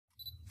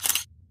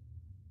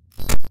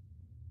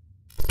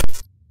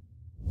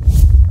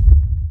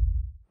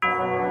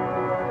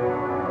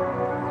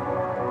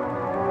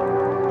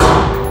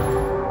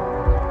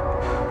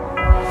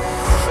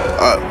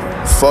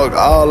Fuck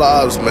all the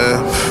ops, man.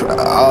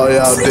 All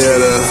y'all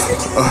dead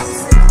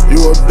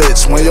You a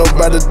bitch when your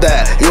brother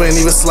died, you ain't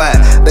even slide.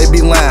 They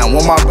be lying,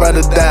 when my brother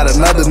died,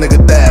 another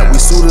nigga died.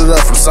 We suited up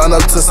from sun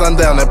up to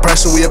sundown, that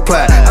pressure we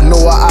apply. I know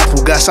a op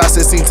who got shot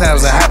 16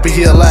 times and happy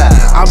he alive.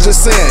 I'm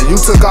just saying, you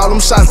took all them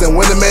shots and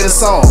went and made a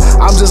song.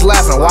 I'm just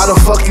laughing, why the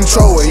fuck you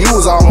trolling? You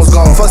was almost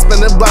gone. Fuck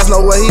spinning blocks,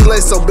 know where he lay,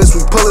 so bitch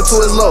we pull it to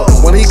his low.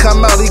 When he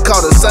come out, he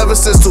called it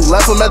 762,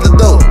 left him at the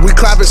door. We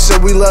clapping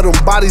shit, we love them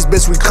bodies,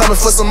 bitch, we coming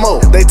for some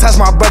more. They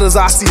touch my brothers,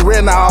 I see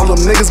red, now all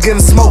them niggas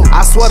getting smoked.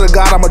 I swear to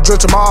God, I'ma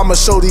drench them all, I'ma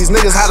show these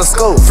niggas how to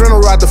scope.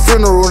 Funeral at the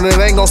funeral, and it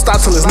ain't gon'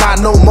 stop till it's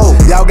not no more.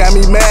 Y'all got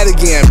me mad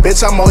again,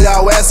 bitch, I'm on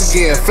y'all ass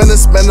again. Finna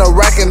spend a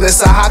rack in this,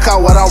 I hot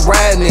what I'm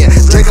riding in.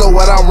 Drinko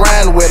what I'm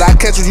riding with, I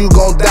catch you, you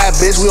gon' die,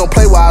 bitch. We don't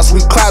play wiles,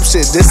 we clap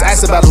shit. This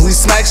acid battles, we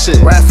smack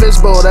shit. Rat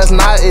fishbowl, that's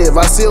not it. If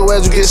I see a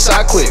wedge, you get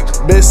shot quick.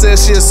 Bitch said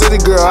she a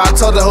city girl, I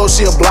told the hoe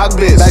she a block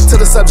bitch. Back to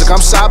the subject,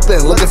 I'm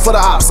shopping, looking for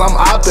the ops, I'm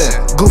opping.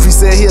 Goofy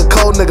said he a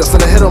cold nigga,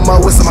 finna hit him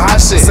up with some hot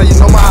shit. Say you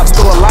know my ops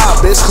still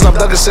alive, bitch, cause I'm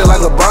ducking shit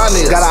like LeBron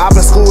is. Got an op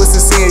in school with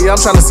CC, yeah,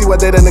 I'm tryna see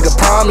what day that nigga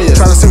prom is.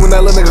 Tryna see when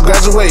that little nigga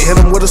graduate, hit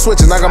him with a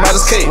switch and knock him out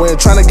his cake. We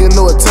ain't tryna get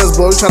no attempts,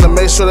 boy, we tryna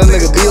make sure that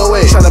nigga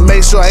DOA. Tryna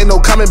make sure ain't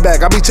no coming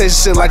back, I be chasing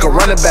shit like a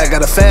running back.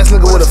 Got a fast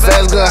nigga with a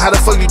fast gun, how the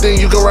fuck you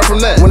think you can run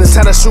from that? When it's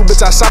time to shoot,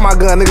 bitch, I shot my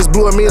gun, niggas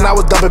blew at me and I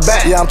was dumping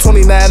back. Yeah, I'm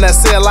 29, that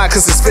say a lot,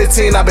 cause it's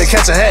 15, I been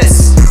catching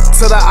hats.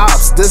 To the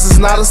ops, this is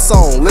not a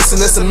song,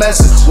 listen, it's a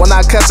message. When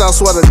I catch, I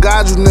swear to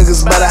God, you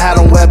niggas better have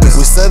them weapons.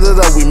 We set it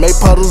up, we make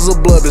puddles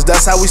of blood, bitch,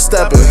 that's how we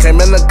steppin'. Came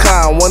in the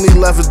car, and when he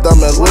left his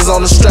dumbass was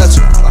on the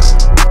stretcher.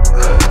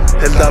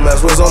 His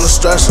dumbass was on the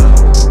stretcher.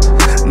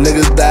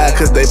 Niggas died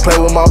cause they play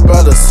with my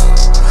brothers.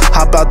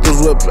 Hop out the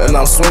whip and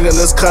I'm swinging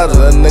this cutter.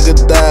 That nigga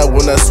died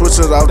when that switch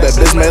it off, that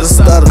bitch made a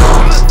stutter.